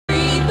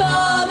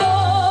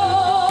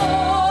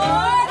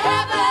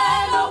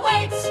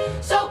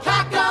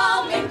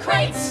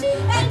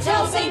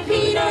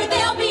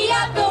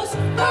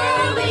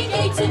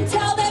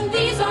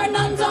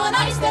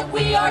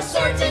we are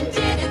certain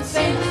didn't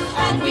sin,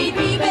 and we'd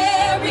be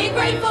very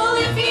grateful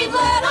if he'd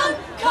let them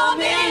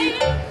come in.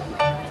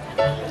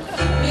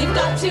 We've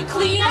got to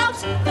clean out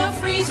the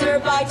freezer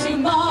by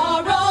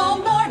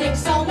tomorrow morning.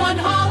 Someone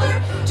holler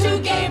to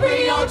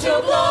Gabriel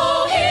to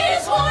blow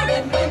his horn,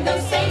 and when the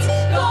saints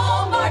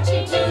go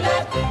marching to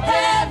that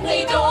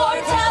heavenly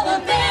door, tell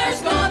them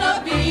there's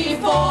gonna be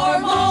 4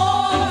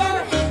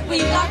 more.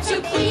 We've got to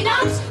clean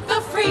out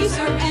the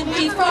freezer and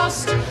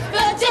defrost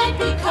the dead,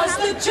 because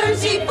the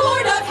Jersey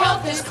Board of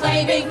Health is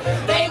claiming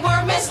they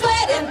were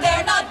misled and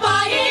they're not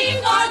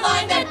buying our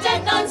line that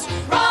dead nuns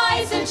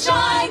rise and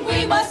shine.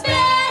 We must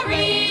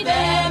bury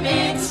them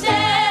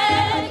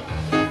instead.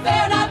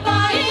 They're not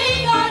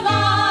buying our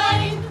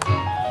line.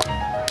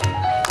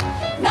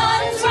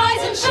 Nuns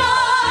rise and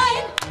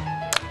shine.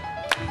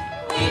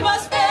 We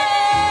must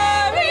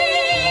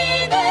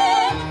bury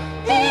them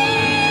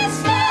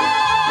instead.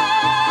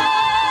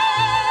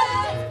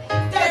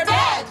 They're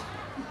dead.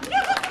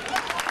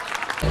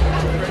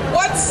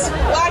 What's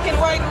black and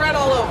white and red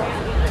all over?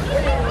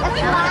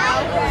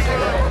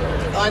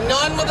 A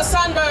nun with a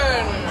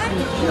sunburn.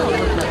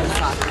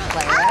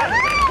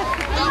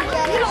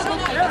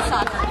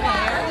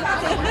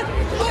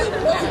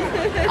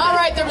 All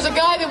right, there was a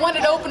guy that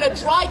wanted to open a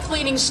dry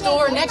cleaning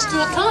store next to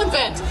a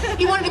convent.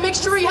 He wanted to make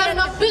sure he had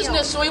enough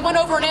business, so he went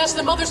over and asked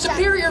the Mother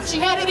Superior if she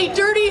had any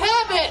dirty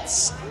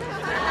habits.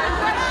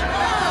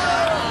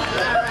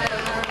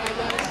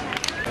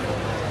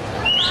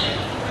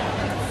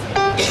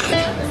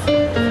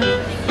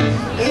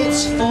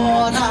 It's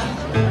for the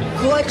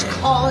good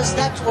cause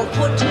that we're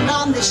putting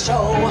on the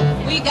show.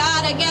 We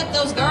gotta get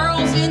those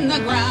girls in the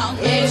ground.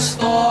 It's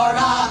for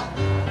a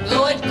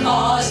Good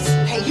cause.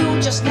 Hey, you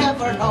just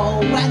never know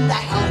when the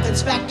health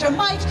inspector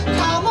might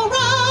come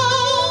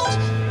around.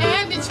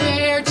 And it's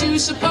fair to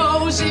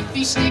suppose if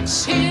he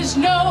sticks his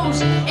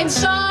nose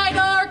inside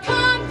our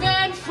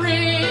convent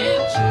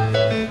fridge,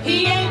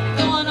 He ain't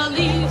gonna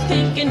leave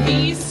thinking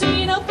he's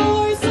seen a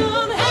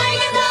foursome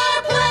hanging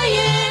there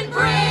playing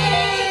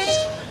bridge.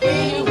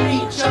 we'll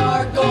reach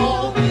our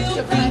goal,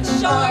 To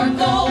reach our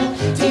goal,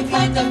 to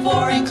plant the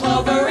 4 in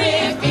clover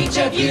if each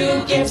of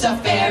you gives a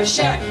fair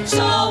share.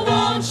 So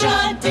won't you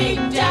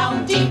dig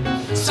down deep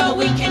so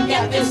we can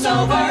get this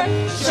over?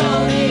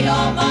 Show the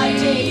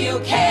Almighty you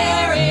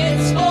care.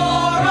 It's for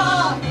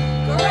a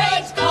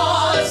great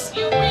cause.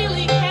 You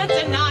really can't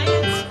deny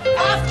it.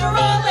 After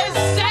all is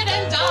said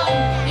and done,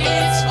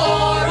 it's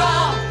for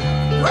a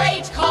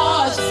great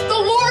cause.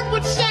 the Lord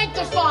would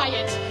sanctify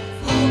it.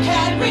 Who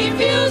can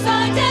refuse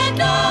a dead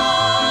nun?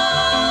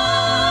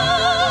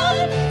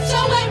 So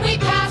when we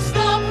pass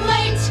the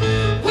plate,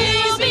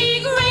 we'll be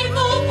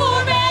grateful for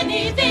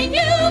anything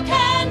you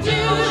can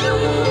do.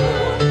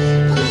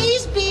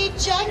 Please be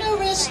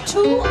generous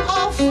to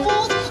our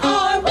fourth,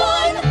 Our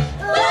one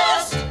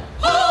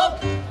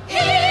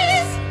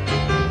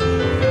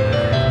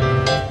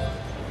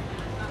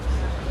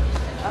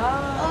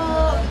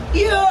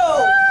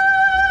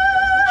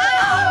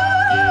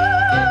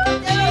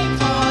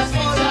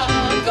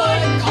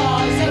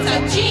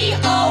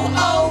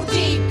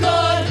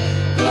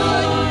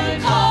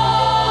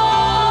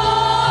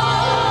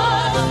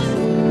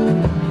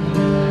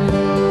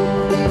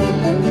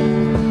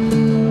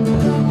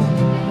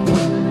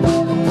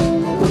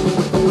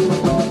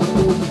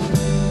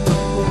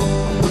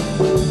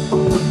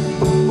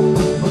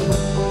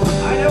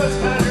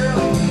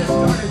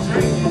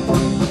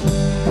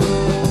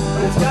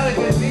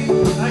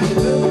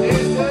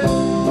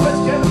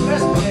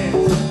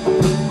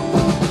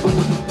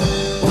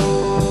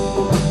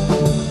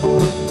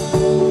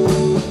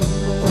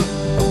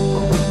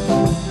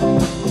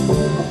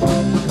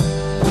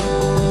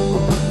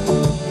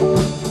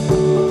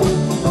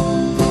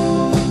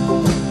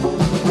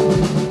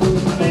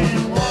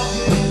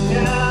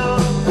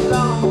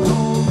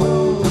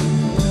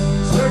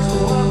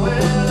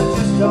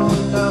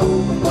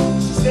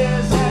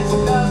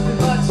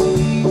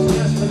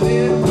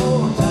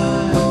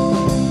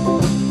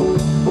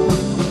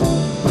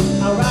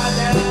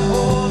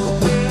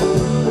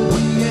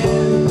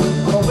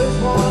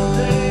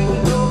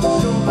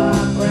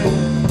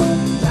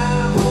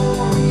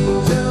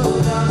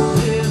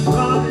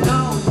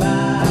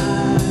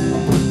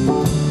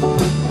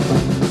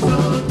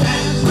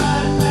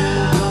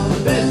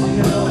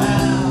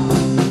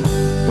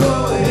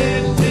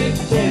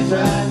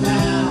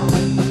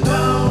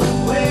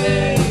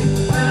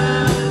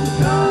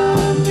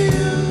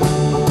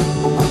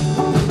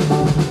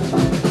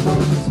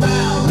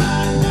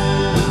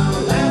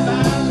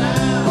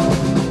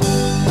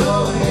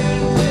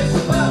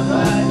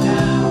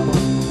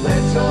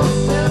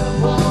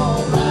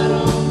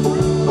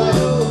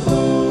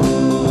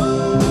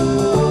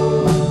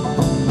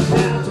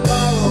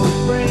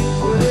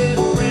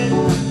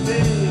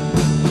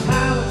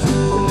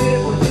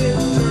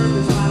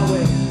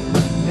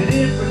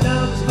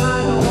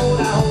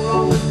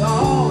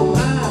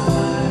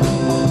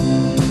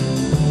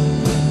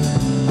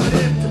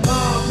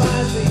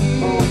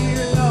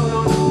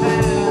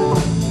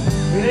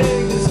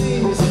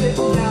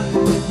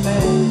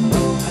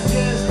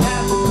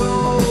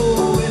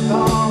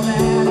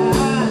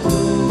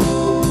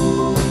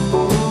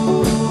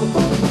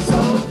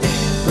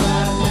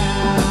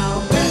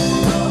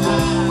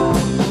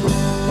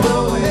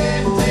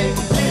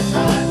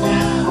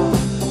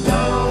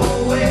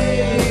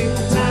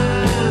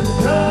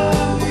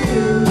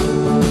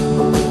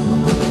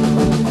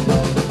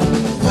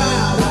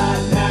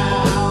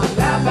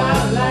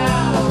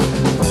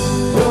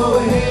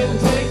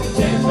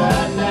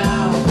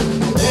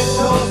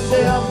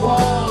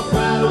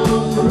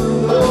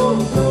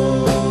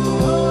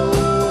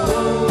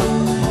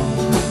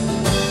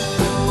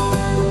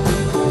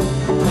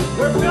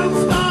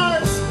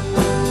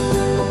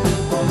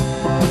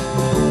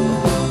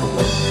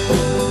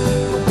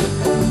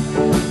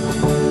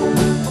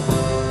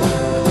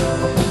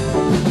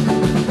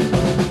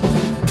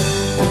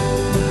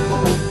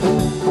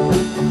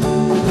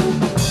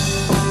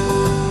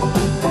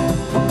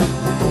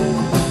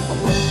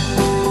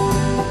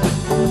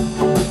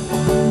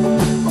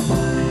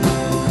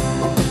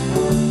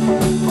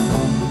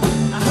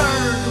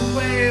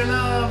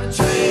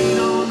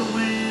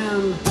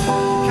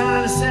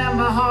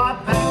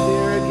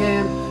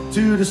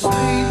you the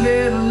sweet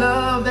little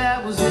love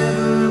that was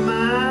ever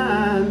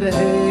mine to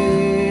have.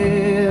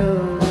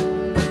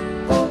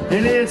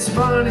 And it's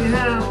funny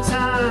how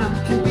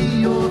time can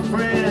be your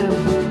friend.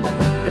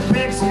 It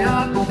picks you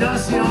up and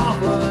dusts you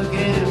off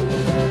again,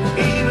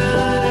 even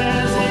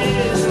as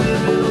it's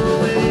slipping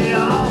away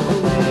all the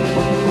way.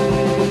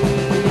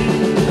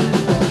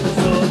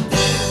 So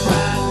dance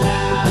right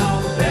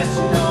now, best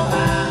you know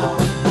how.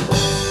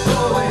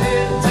 Go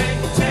ahead and take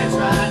a chance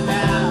right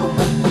now.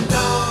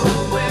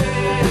 Don't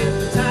wait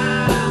for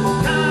time to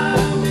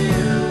come to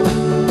you.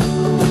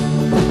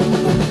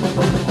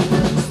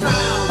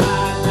 Smile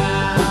right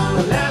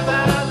now, laugh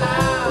out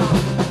loud.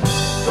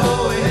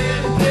 Go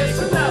ahead and get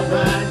some love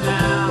right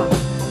now.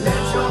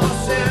 Let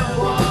yourself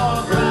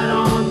walk right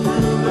on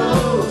through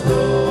those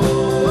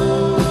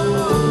doors.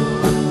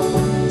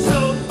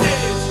 So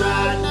dance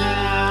right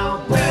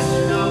now, best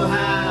you know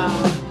how.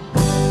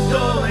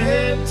 Go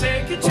ahead and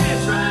take a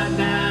chance right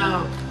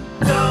now.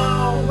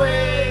 Don't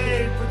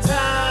wait for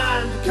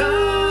time to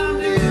come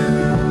to you.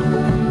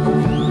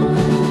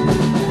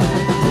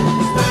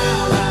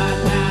 Smile right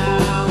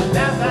now,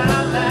 laugh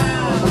out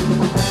loud.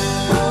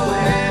 Go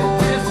ahead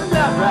and get some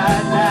love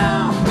right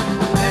now.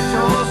 Let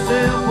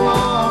yourself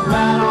walk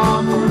right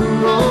on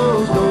through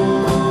those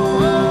doors.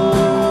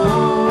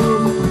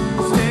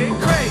 Stay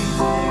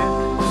crazy,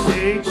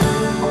 stay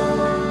true.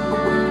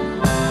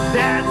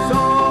 That's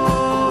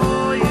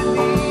all you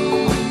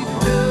need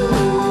to do.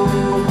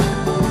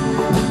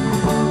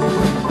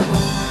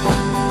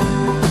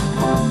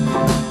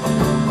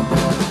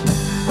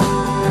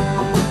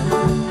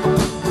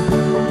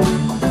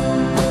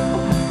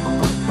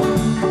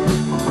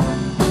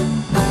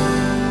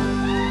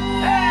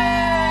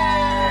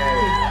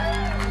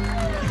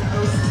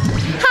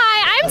 Hi,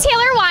 I'm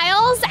Taylor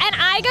Wiles, and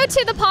I go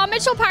to the Paul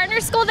Mitchell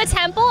Partner School, the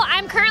Temple.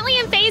 I'm currently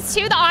in Phase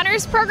 2, the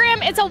Honors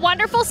Program. It's a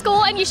wonderful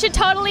school, and you should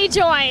totally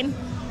join.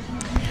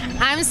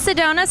 I'm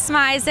Sedona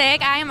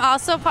Smizek. I am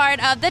also part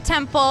of the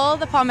Temple,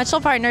 the Paul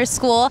Mitchell Partners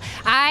School.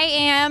 I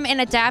am an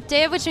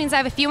adaptive, which means I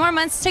have a few more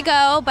months to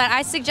go, but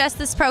I suggest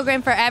this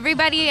program for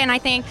everybody, and I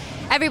think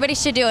everybody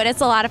should do it.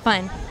 It's a lot of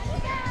fun.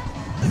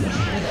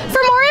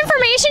 For more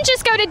information,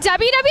 just go to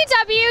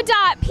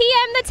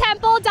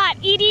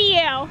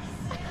www.pmthetemple.edu.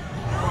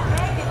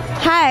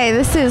 Hi,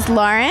 this is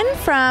Lauren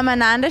from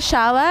Ananda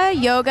Shala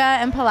Yoga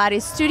and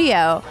Pilates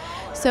Studio.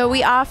 So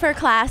we offer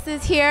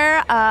classes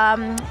here.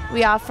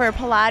 We offer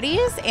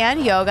Pilates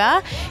and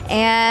yoga,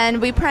 and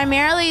we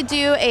primarily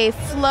do a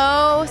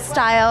flow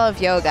style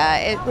of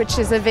yoga, which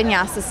is a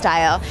vinyasa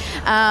style.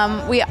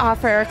 We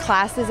offer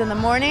classes in the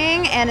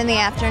morning and in the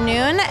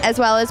afternoon, as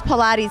well as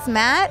Pilates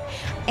mat,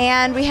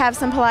 and we have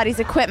some Pilates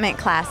equipment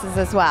classes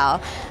as well.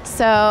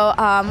 So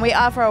we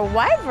offer a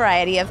wide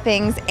variety of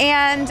things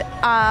and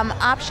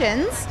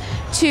options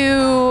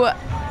to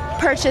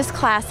purchase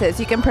classes.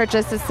 You can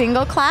purchase a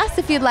single class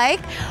if you'd like,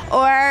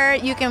 or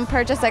you can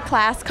purchase a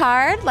class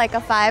card, like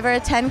a 5 or a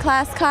 10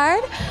 class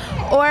card,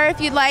 or if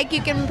you'd like,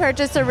 you can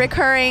purchase a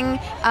recurring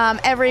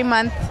every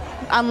month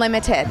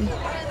unlimited.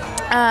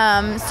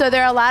 So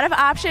there are a lot of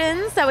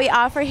options that we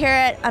offer here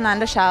at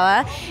Ananda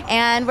Shala,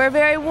 and we're a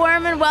very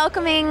warm and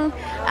welcoming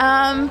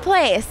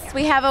place.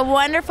 We have a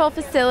wonderful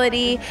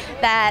facility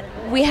that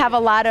we have a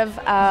lot of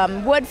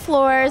wood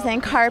floors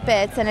and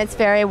carpets, and it's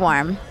very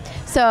warm.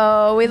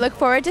 So we look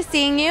forward to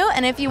seeing you,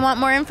 and if you want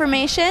more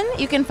information,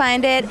 you can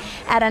find it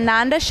at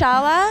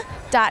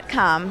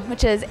anandashala.com,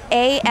 which is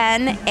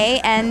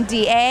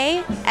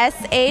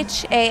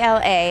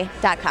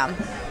ANANDASHALA.com.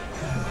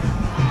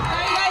 How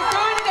are you guys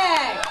doing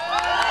today?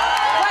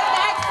 What an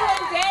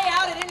excellent day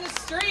out and in the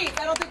streets.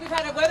 I don't think we've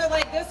had a weather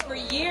like this for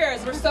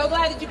years. We're so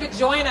glad that you could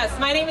join us.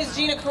 My name is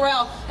Gina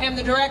Carell. I am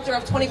the director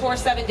of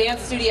 24/7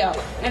 Dance Studio,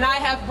 and I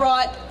have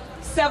brought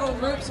several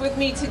groups with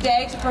me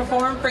today to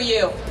perform for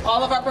you.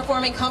 All of our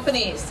performing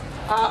companies,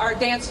 our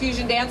Dance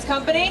Fusion Dance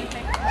Company,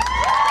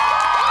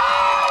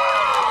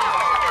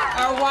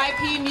 our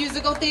YP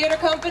Musical Theater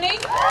Company,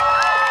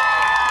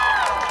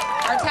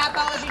 our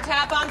Tapology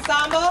Tap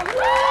Ensemble,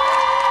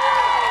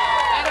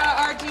 and our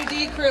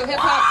R2D crew, hip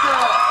hop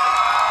crew,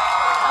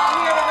 all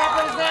here to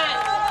represent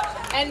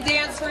and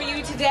dance for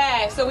you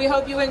today. So we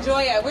hope you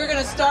enjoy it. We're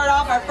going to start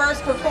off our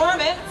first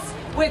performance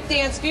with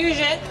Dance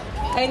Fusion,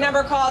 a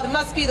number called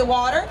Must Be the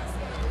Water,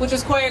 which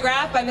was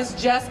choreographed by Miss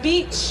Jess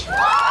Beach.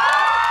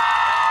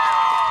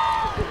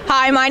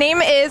 Hi, my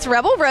name is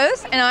Rebel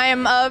Rose, and I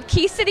am of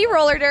Key City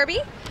Roller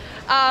Derby.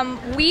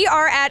 We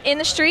are at In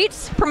the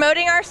Streets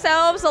promoting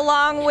ourselves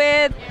along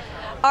with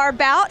our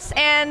bouts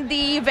and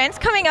the events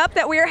coming up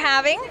that we are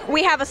having.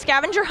 We have a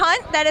scavenger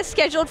hunt that is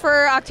scheduled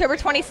for October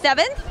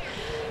 27th.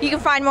 You can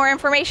find more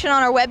information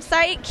on our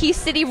website,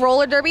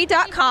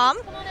 keycityrollerderby.com.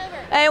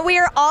 And we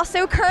are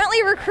also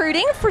currently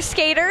recruiting for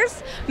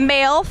skaters,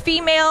 male,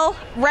 female,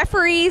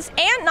 referees,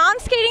 and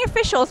non-skating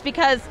officials,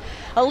 because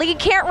a league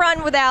can't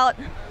run without,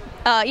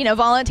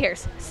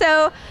 volunteers.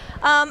 So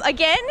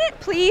again,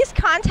 please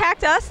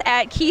contact us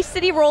at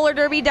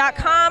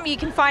keycityrollerderby.com. You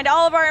can find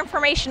all of our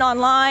information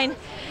online,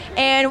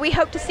 and we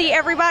hope to see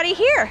everybody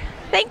here.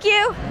 Thank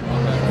you.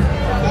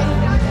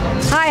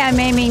 Hi, I'm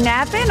Amy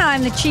Knappen.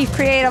 I'm the Chief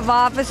Creative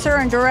Officer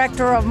and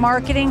Director of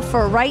Marketing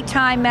for Right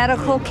Time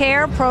Medical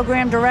Care,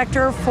 Program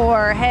Director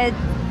for Head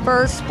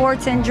First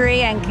Sports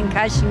Injury and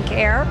Concussion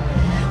Care.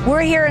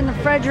 We're here in the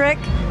Frederick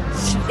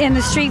in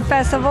the Street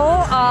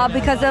Festival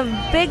because a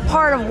big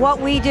part of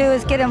what we do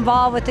is get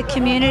involved with the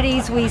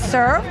communities we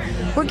serve.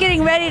 We're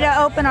getting ready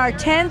to open our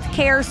 10th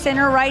care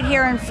center right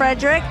here in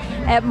Frederick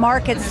at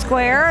Market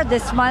Square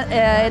this month,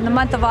 in the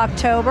month of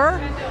October.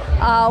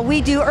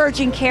 We do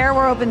urgent care.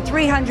 We're open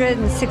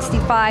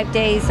 365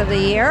 days of the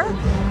year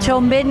till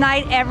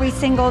midnight every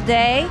single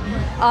day.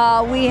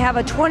 We have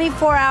a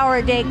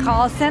 24-hour-a-day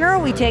call center.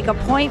 We take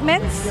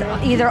appointments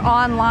either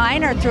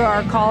online or through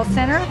our call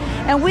center.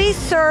 And we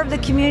serve the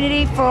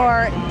community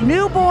for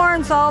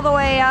newborns all the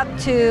way up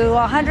to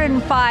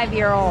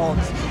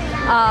 105-year-olds.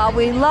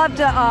 We love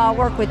to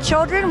work with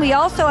children. We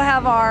also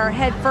have our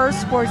Head First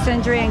Sports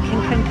Injury and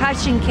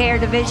Concussion Care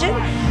Division.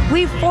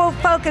 We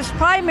focus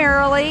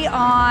primarily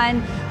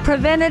on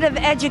preventative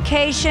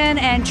education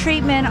and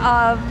treatment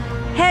of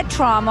head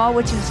trauma,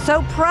 which is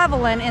so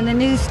prevalent in the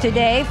news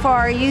today for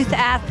our youth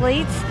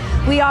athletes.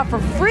 We offer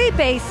free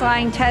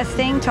baseline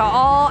testing to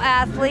all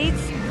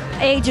athletes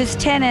ages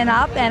 10 and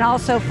up, and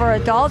also for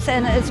adults,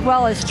 and as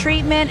well as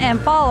treatment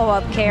and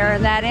follow-up care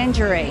in that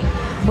injury.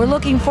 We're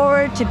looking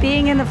forward to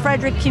being in the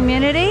Frederick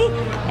community,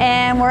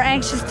 and we're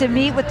anxious to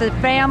meet with the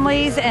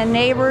families and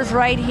neighbors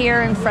right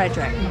here in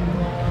Frederick.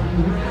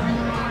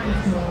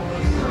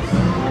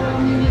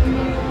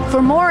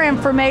 For more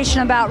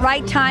information about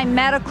Right Time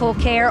Medical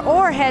Care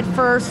or Head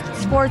First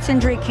Sports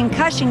Injury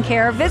Concussion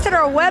Care, visit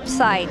our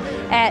website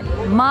at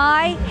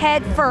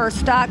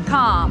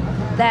myheadfirst.com.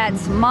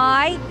 That's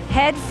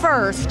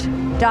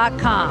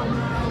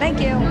myheadfirst.com. Thank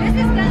you.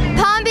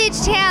 Palm Beach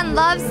Tan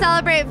loves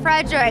Celebrate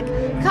Frederick.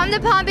 Come to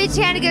Palm Beach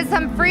Tan to get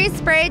some free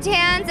spray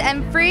tans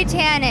and free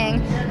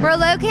tanning. We're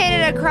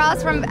located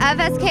across from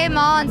FSK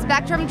Mall and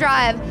Spectrum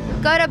Drive.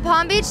 Go to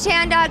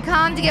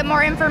palmbeachtan.com to get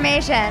more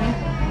information.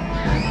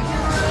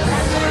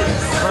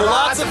 For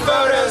lots of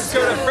photos,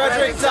 go to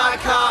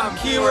frederick.com,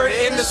 keyword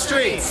in the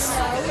streets.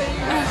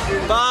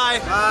 Bye.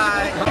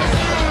 Bye.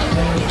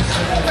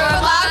 For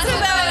lots of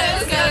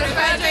photos, go to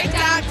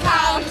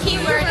frederick.com,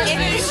 keyword in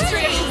the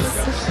streets.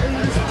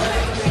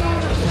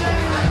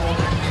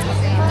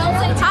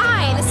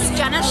 Hi, this is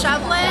Joanna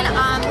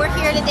Shapiro. We're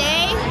here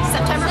today,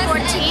 September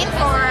 14th,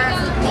 for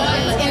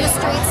the In the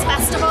Streets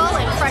Festival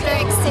in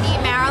Frederick City,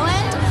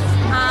 Maryland.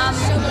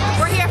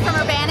 We're here from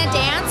Urbana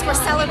Dance. We're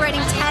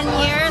celebrating 10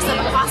 years of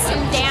awesome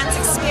dance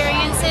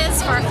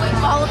experiences for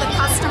all of the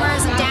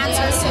customers and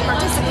dancers who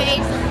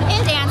participate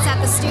in Dance at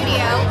the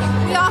Studio.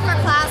 We offer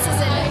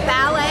classes in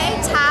ballet,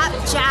 tap,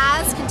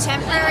 jazz,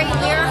 contemporary,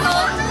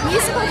 lyrical,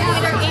 musical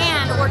theater,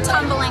 and we're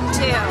tumbling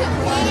too.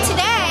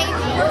 Today,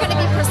 we're going to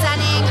be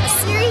presenting a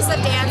series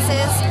of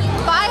dances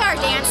by our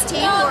dance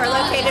team who are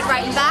located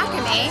right in back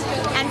of me.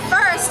 And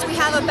first, we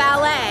have a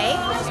ballet,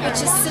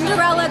 which is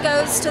Cinderella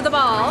Goes to the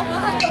Ball,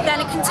 then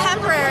a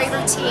contemporary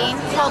routine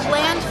called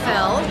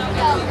Landfill,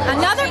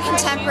 another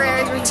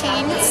contemporary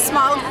routine,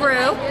 Small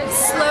Group,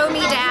 Slow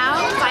Me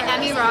Down by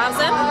Emmy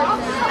Rossum,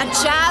 a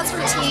jazz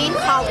routine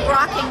called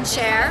Rocking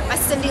Chair by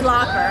Cyndi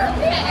Lauper,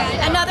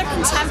 another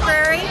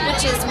contemporary,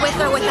 which is With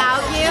or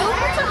Without You,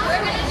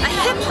 a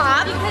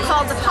hip-hop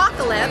called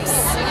Apocalypse,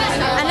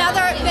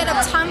 another bit of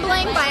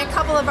tumbling by a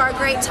couple of our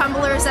great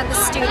tumblers at the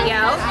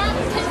studio,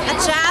 a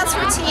jazz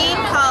routine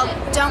called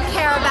Don't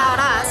Care About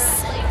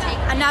Us,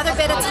 another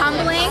bit of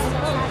tumbling,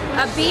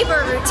 a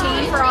Bieber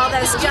routine for all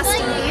those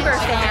Justin Bieber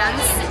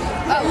fans,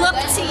 Look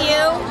to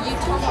You,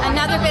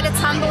 another bit of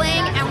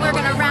tumbling, and we're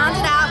going to round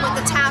it out with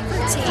the tap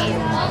routine.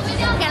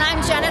 And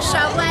I'm Jenna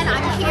Shovlin.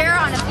 I'm here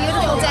on a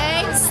beautiful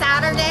day,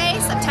 Saturday,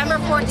 September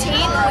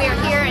 14th. We are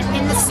here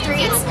in the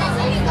streets.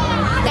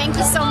 Thank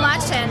you so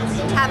much and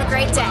have a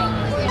great day.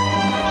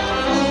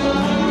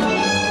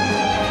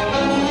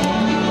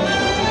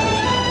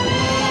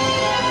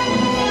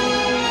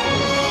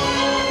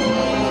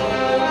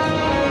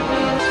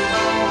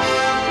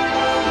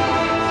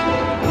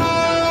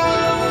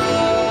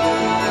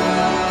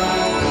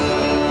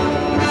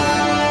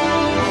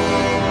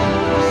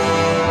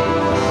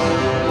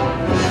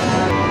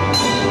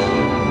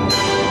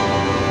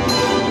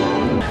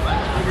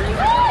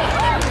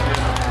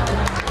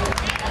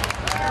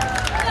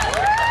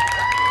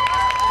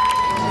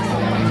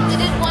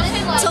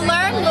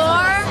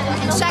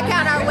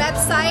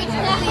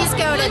 Please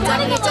go to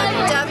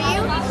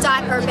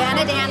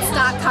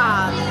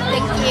www.urbanadance.com.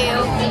 Thank you.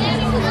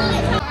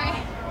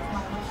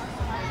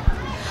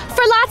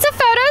 For lots of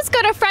photos,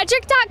 go to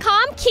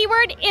frederick.com,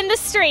 keyword in the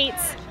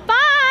streets.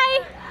 Bye!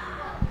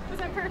 Was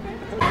that perfect?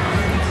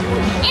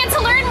 And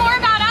to learn more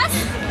about us,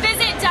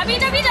 visit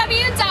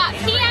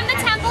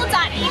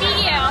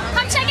www.pmthetemple.edu.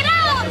 Come check it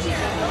out!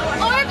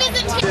 Or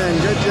visit...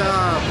 Good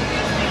job.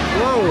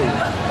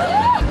 Whoa.